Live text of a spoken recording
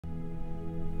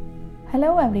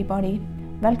Hello everybody,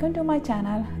 welcome to my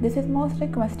channel. This is most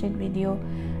requested video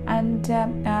and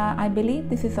I believe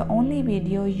this is the only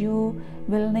video you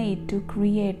will need to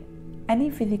create any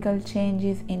physical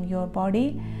changes in your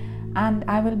body, and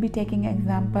I will be taking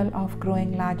example of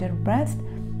growing larger breast.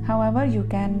 However, you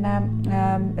can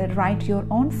write your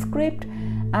own script,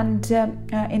 and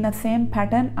in the same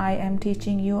pattern I am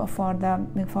teaching you for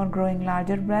growing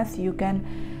larger breasts. You can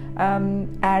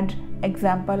add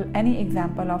any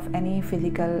example of any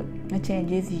physical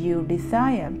changes you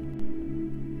desire,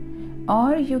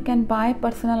 or you can buy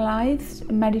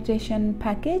personalized meditation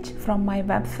package from my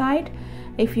website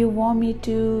if you want me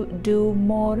to do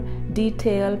more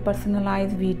detailed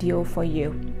personalized video for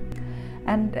you.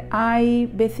 And I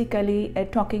basically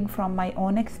talking from my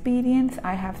own experience,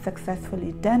 I have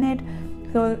successfully done it.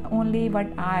 So only what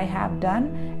I have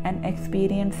done and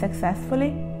experienced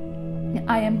successfully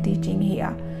I am teaching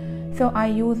here. So I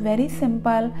use very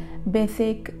simple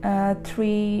basic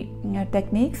three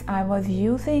techniques I was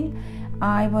using.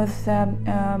 I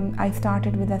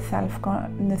started with the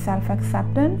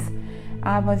self-acceptance.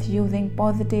 I was using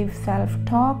positive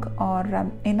self-talk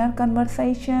or inner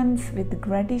conversations with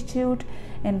gratitude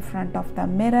in front of the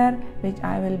mirror, which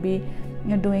I will be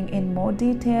doing in more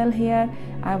detail here.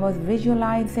 I was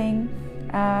visualizing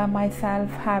myself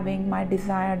having my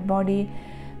desired body,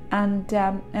 and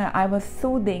I was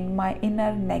soothing my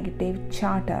inner negative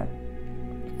chatter.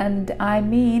 And I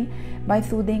mean by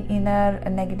soothing inner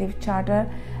negative chatter,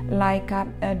 like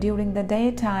during the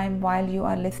daytime while you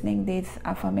are listening these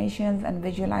affirmations and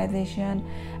visualization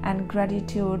and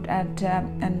gratitude at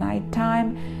night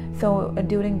time. So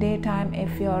during daytime,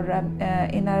 if your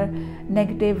inner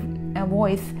negative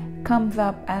voice comes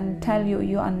up and tell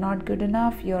you are not good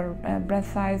enough, your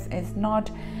breast size is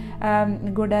not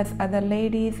good as other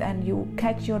ladies, and you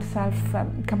catch yourself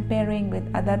comparing with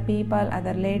other people,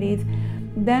 other ladies,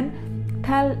 then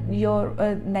tell your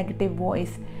negative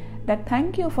voice that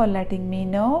thank you for letting me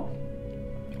know,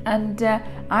 and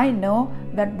I know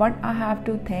that what I have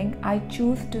to think, I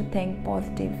choose to think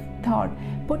positive thought.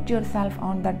 Put yourself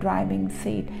on the driving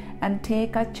seat and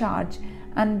take a charge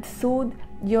and soothe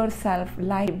yourself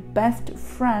like best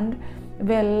friend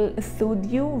will soothe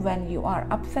you when you are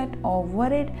upset or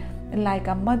worried, like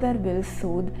a mother will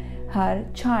soothe her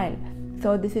child.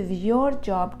 So this is your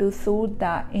job to soothe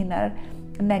the inner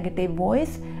negative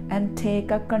voice and take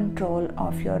a control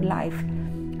of your life.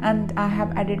 And I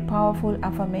have added powerful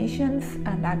affirmations,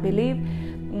 and I believe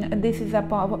this is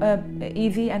a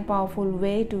easy and powerful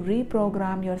way to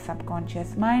reprogram your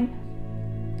subconscious mind.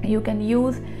 You can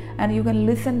use and you can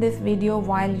listen this video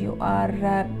while you are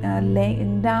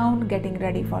laying down, getting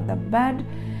ready for the bed,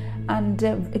 and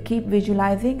keep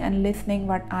visualizing and listening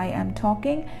what I am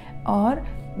talking, or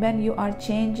when you are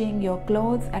changing your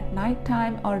clothes at night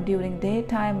time or during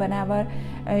daytime, whenever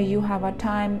you have a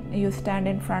time, you stand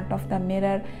in front of the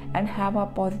mirror and have a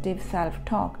positive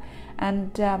self-talk.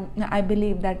 And I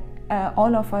believe that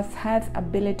all of us has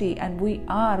ability, and we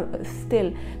are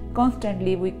still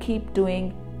constantly we keep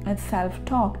doing a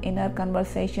self-talk, inner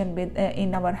conversation with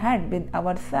in our head with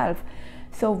ourselves.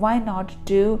 So why not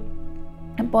do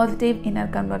a positive inner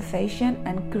conversation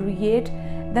and create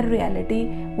the reality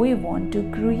we want to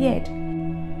create?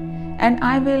 And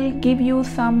I will give you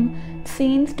some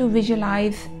scenes to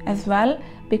visualize as well,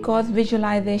 because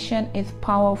visualization is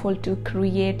powerful to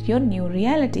create your new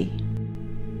reality.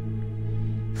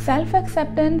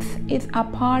 Self-acceptance is a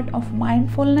part of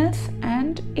mindfulness,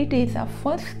 and it is a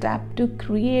first step to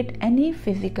create any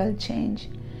physical change.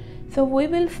 So we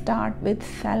will start with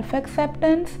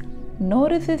self-acceptance, no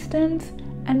resistance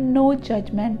and no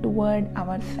judgment toward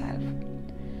ourselves.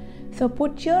 So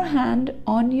put your hand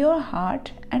on your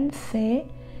heart and say,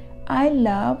 I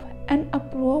love and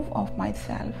approve of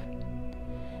myself.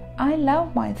 I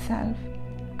love myself.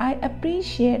 I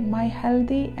appreciate my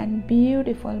healthy and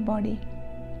beautiful body.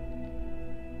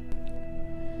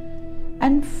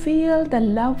 And feel the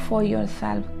love for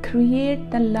yourself.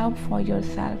 Create the love for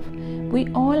yourself. We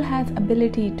all have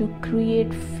ability to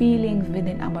create feelings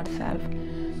within ourselves.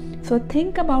 So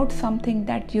think about something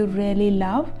that you really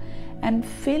love and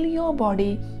fill your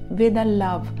body with a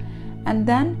love, and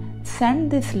then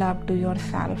send this love to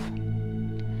yourself.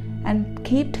 And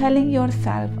keep telling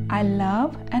yourself, I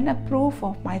love and approve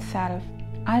of myself.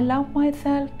 I love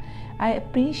myself. I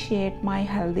appreciate my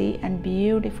healthy and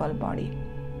beautiful body.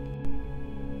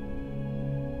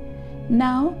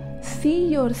 Now see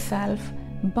yourself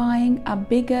buying a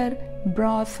bigger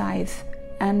bra size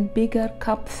and bigger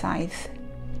cup size.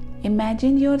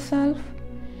 Imagine yourself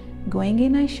going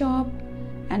in a shop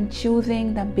and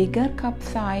choosing the bigger cup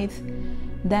size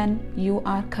than you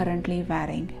are currently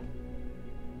wearing.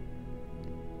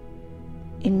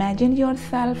 Imagine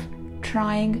yourself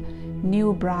trying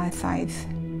new bra size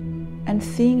and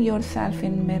seeing yourself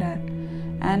in mirror,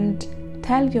 and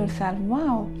tell yourself,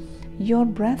 wow, your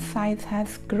breast size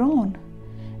has grown.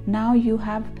 Now you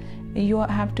have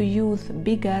to use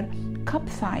bigger cup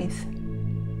size.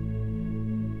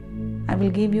 I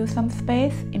will give you some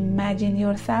space. Imagine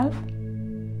yourself.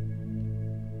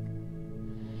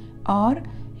 Or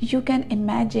you can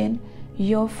imagine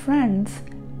your friends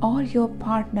or your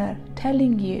partner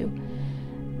telling you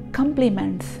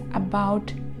compliments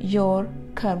about your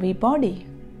curvy body,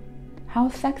 how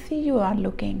sexy you are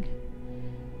looking.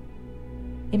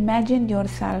 Imagine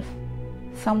yourself,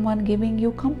 someone giving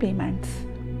you compliments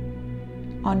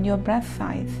on your breast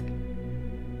size.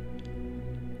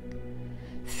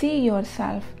 See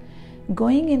yourself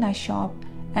going in a shop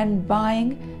and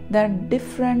buying the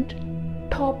different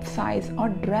top size or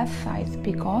dress size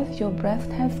because your breast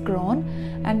has grown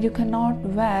and you cannot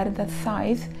wear the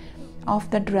size of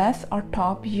the dress or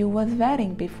top you was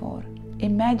wearing before.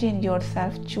 Imagine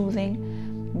yourself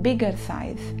choosing bigger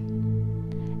size.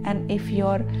 And if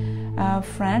your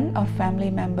friend or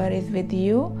family member is with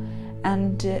you,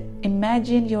 and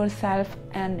imagine yourself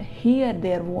and hear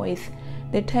their voice,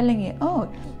 they're telling you,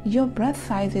 oh, your breast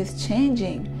size is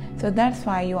changing, so that's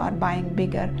why you are buying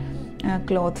bigger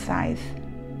cloth size.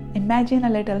 Imagine a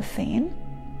little scene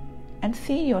and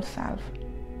see yourself.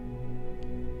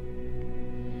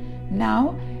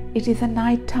 Now it is a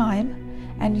night time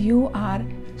and you are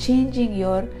changing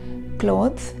your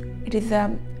clothes. It is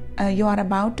you are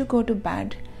about to go to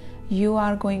bed. You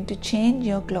are going to change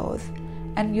your clothes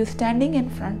and you standing in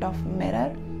front of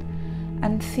mirror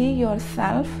and see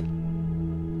yourself.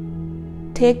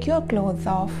 Take your clothes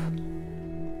off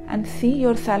and see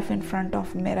yourself in front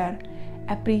of mirror.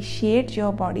 Appreciate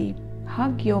your body,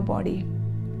 hug your body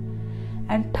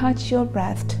and touch your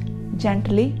breast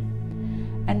gently.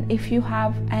 And if you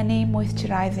have any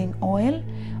moisturizing oil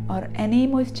or any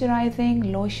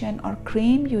moisturizing lotion or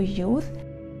cream you use,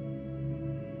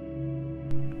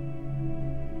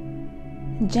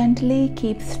 gently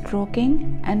keep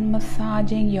stroking and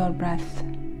massaging your breasts.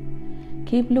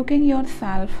 Keep looking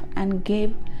yourself and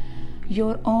give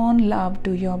your own love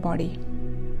to your body.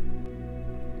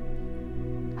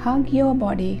 Hug your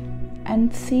body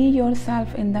and see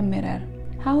yourself in the mirror.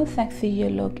 How sexy you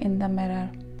look in the mirror.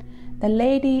 The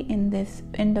lady in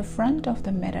the front of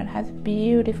the mirror has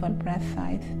beautiful breast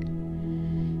size.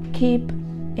 Keep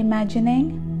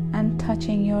imagining and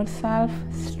touching yourself,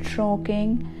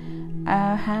 stroking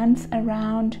hands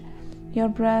around your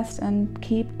breast and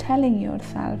keep telling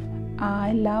yourself,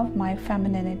 I love my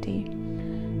femininity.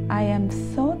 I am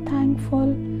so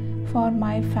thankful for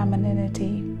my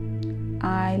femininity.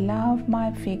 I love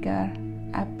my figure.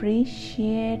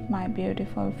 Appreciate my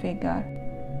beautiful figure.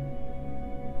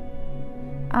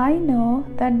 I know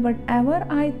that whatever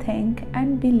I think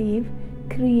and believe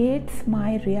creates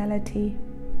my reality.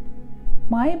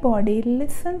 My body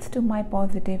listens to my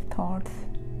positive thoughts.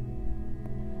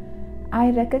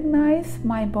 I recognize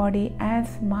my body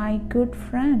as my good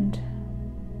friend.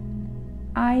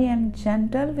 I am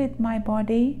gentle with my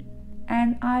body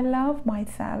and I love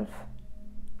myself.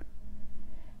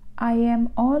 I am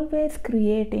always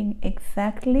creating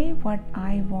exactly what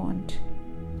I want.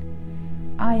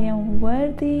 I am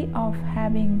worthy of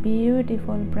having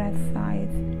beautiful breast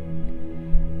size.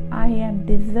 I am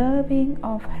deserving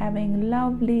of having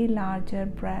lovely larger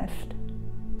breast.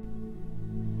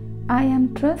 I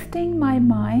am trusting my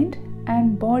mind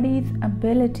and body's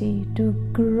ability to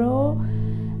grow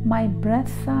my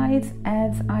breast size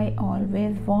as I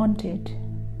always wanted.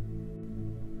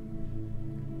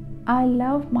 I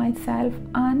love myself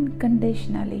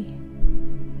unconditionally.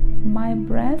 My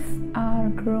breasts are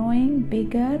growing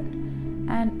bigger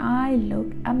and I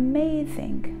look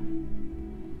amazing.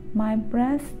 My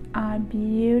breasts are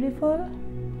beautiful.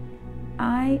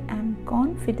 I am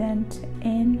confident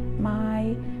in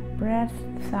my breast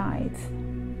size.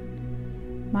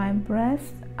 My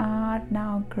breasts are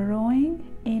now growing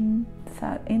in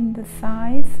the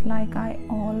size like I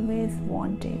always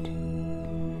wanted.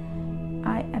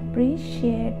 I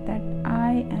appreciate that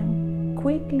I am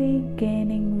quickly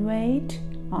gaining weight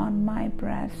on my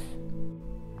breasts.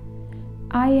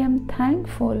 I am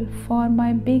thankful for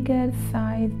my bigger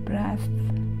size breasts.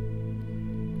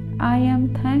 I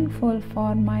am thankful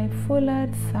for my fuller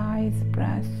size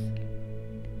breasts.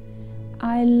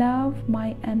 I love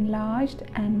my enlarged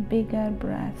and bigger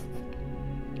breasts.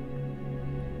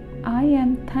 I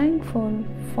am thankful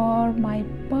for my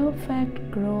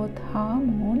perfect growth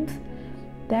hormones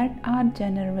that are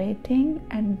generating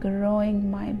and growing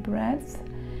my breasts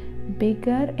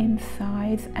bigger in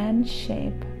size and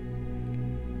shape.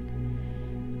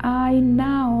 I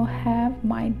now have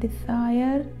my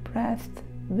desired breasts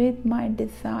with my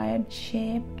desired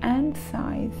shape and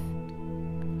size.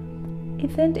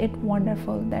 Isn't it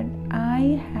wonderful that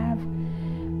I have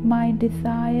my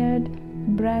desired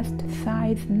breast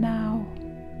size now?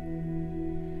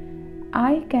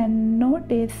 I can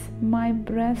notice my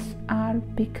breasts are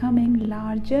becoming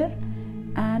larger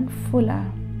and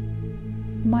fuller.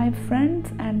 My friends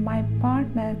and my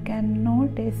partner can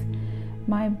notice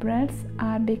my breasts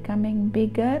are becoming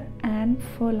bigger and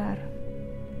fuller.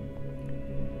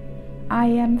 I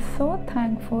am so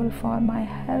thankful for my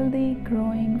healthy,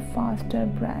 growing, faster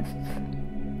breasts.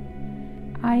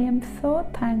 I am so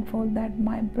thankful that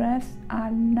my breasts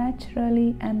are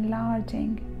naturally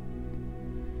enlarging.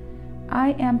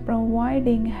 I am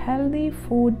providing healthy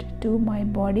food to my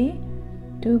body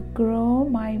to grow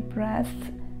my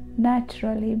breasts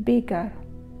naturally bigger.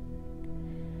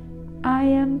 I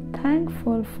am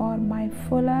thankful for my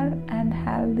fuller and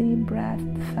healthy breast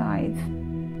size.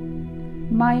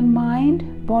 My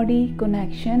mind-body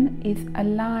connection is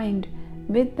aligned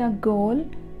with the goal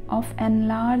of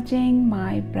enlarging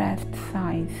my breast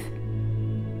size.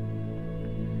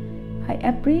 I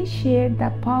appreciate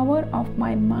the power of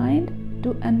my mind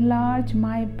to enlarge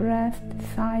my breast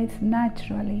size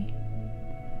naturally.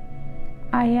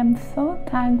 I am so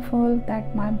thankful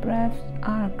that my breasts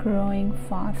are growing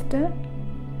faster.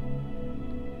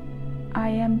 I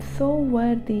am so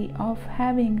worthy of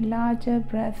having larger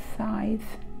breast size.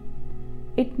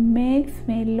 It makes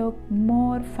me look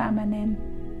more feminine.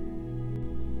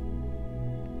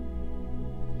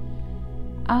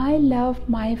 I love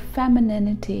my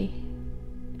femininity.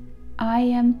 I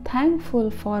am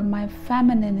thankful for my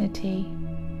femininity.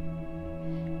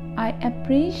 I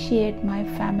appreciate my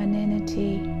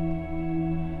femininity.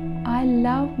 I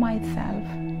love myself.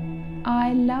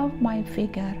 I love my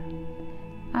figure.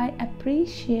 I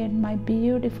appreciate my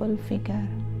beautiful figure.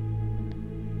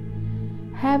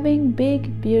 Having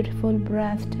big, beautiful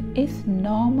breasts is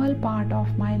normal part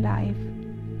of my life.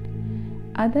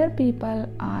 Other people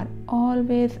are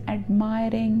always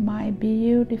admiring my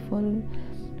beautiful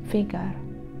figure.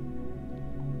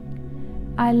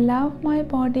 I love my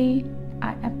body.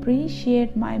 I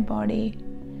appreciate my body.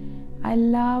 I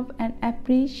love and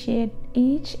appreciate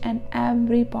each and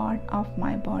every part of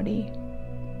my body.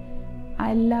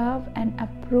 I love and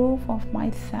approve of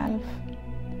myself.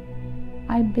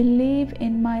 I believe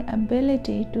in my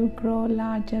ability to grow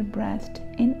larger breasts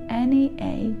in any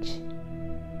age.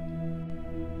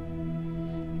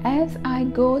 As I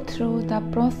go through the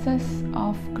process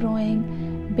of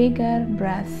growing bigger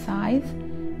breast size,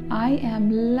 I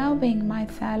am loving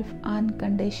myself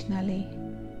unconditionally.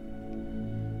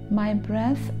 My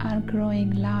breasts are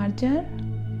growing larger.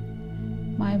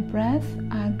 My breasts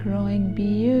are growing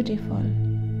beautiful.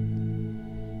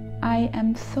 I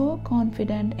am so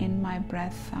confident in my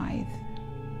breast size.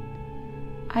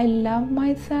 I love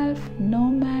myself no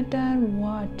matter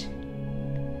what.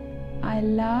 I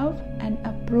love and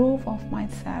approve of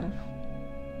myself.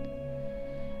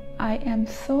 I am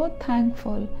so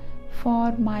thankful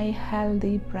for my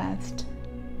healthy breast.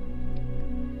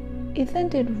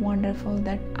 Isn't it wonderful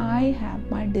that I have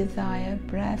my desired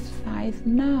breast size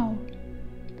now?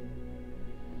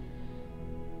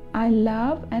 I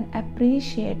love and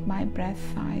appreciate my breast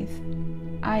size.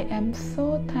 I am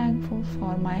so thankful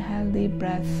for my healthy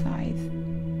breast size.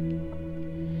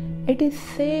 It is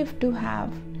safe to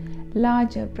have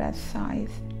larger breast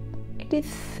size. It is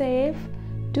safe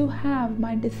to have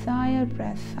my desired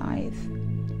breast size.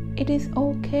 It is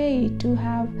okay to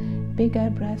have bigger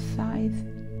breast size.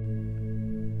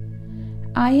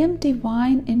 I am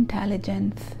divine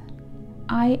intelligence.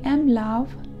 I am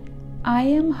love. I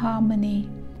am harmony.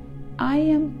 I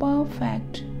am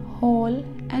perfect, whole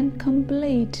and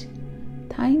complete.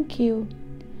 Thank you.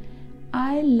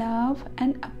 I love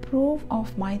and approve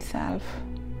of myself.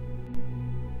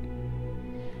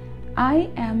 I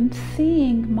am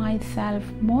seeing myself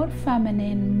more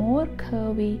feminine, more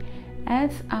curvy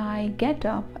as I get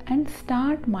up and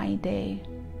start my day.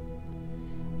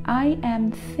 I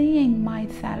am seeing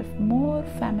myself more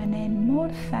feminine, more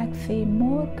sexy,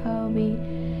 more curvy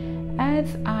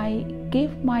as I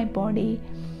give my body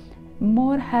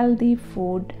more healthy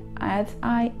food as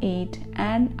I eat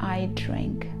and I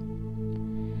drink.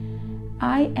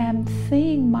 I am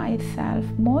seeing myself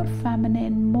more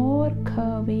feminine, more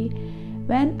curvy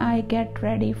when I get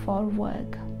ready for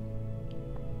work.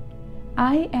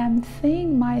 I am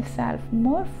seeing myself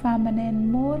more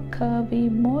feminine, more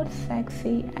curvy, more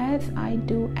sexy as I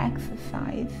do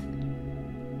exercise.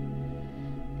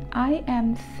 I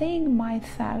am seeing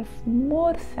myself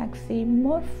more sexy,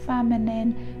 more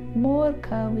feminine, more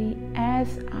curvy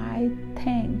as I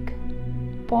think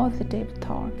positive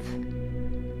thoughts.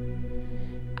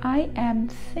 I am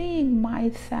seeing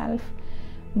myself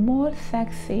more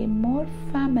sexy, more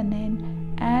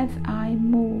feminine as I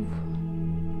move.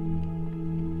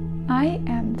 I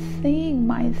am seeing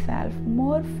myself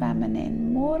more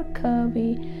feminine, more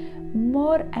curvy,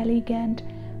 more elegant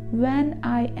when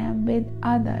I am with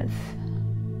others.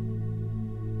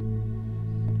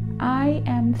 I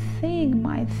am seeing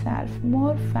myself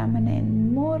more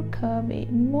feminine, more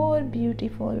curvy, more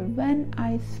beautiful when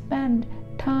I spend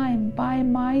time by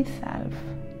myself.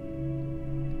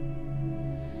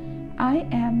 I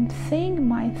am seeing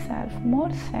myself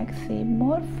more sexy,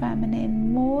 more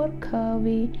feminine, more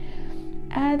curvy,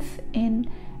 as in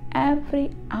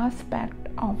every aspect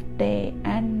of day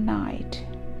and night.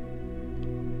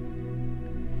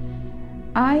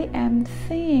 I am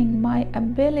seeing my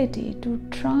ability to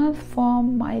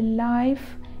transform my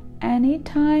life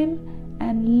anytime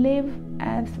and live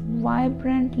as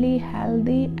vibrantly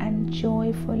healthy and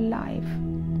joyful life.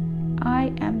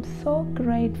 I am so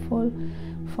grateful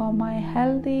for my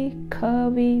healthy,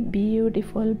 curvy,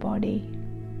 beautiful body.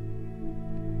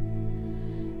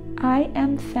 I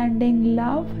am sending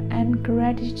love and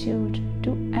gratitude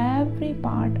to every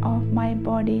part of my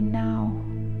body now.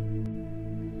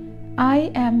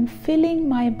 I am filling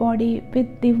my body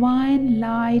with divine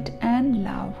light and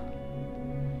love.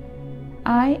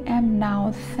 I am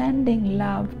now sending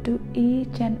love to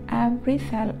each and every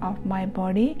cell of my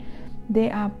body.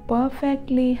 They are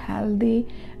perfectly healthy,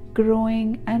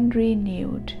 growing and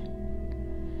renewed.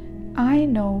 I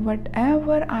know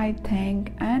whatever I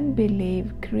think and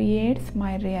believe creates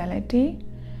my reality.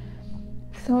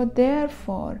 So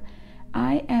therefore,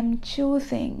 I am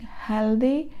choosing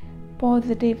healthy,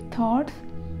 positive thoughts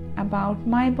about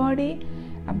my body,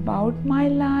 about my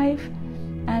life,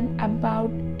 and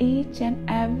about each and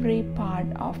every part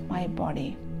of my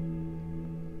body.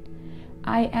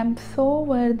 I am so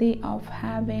worthy of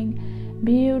having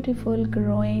beautiful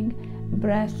growing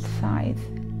breast size.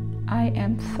 I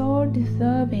am so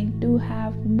deserving to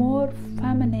have more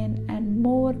feminine and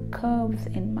more curves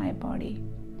in my body.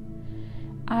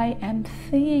 I am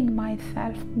seeing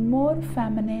myself more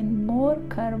feminine, more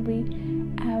curvy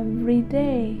every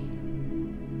day.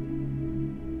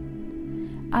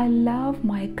 I love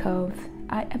my curves.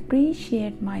 I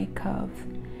appreciate my curves.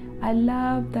 I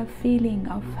love the feeling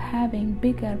of having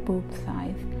bigger boob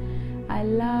size. I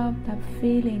love the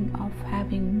feeling of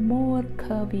having more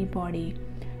curvy body.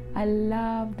 I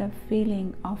love the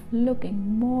feeling of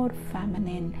looking more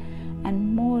feminine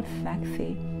and more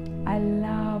sexy. I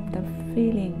love the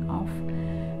feeling of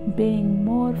being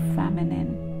more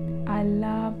feminine. I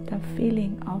love the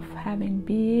feeling of having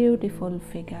beautiful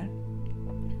figure.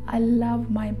 I love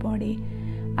my body.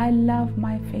 I love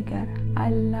my figure. I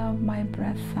love my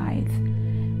breast size.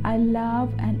 I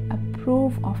love and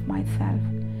approve of myself.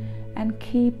 And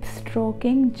keep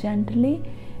stroking gently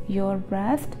your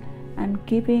breast and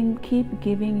keep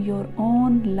giving your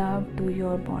own love to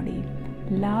your body.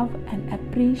 Love and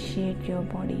appreciate your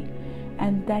body,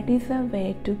 and that is a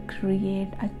way to create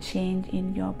a change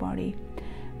in your body.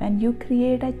 When you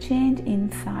create a change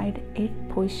inside, it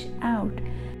push out.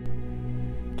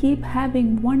 Keep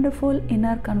having wonderful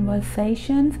inner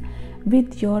conversations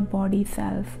with your body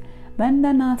self. When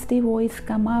the nasty voice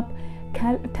come up,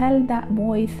 tell that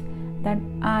voice that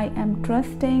I am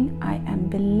trusting, I am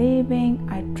believing,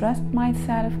 I trust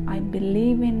myself, I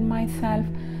believe in myself.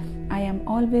 I am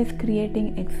always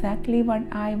creating exactly what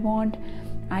I want.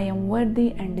 I am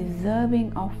worthy and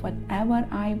deserving of whatever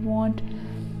I want.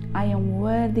 I am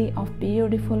worthy of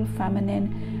beautiful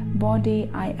feminine body.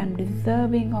 I am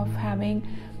deserving of having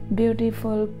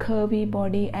beautiful curvy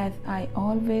body as I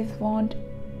always want.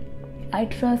 I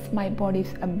trust my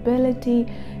body's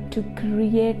ability to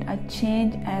create a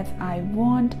change as I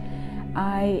want.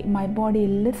 My body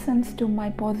listens to my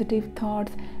positive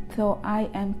thoughts, so I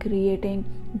am creating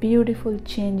beautiful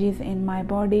changes in my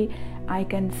body. I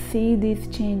can see these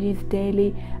changes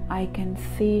daily. I can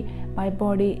see my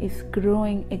body is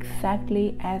growing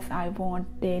exactly as I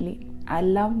want daily. I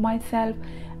love myself.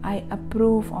 I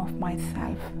approve of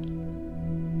myself.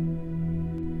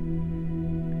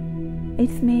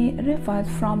 It's me, Riffat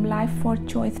from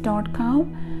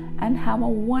lifeforchoice.com, and have a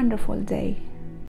wonderful day.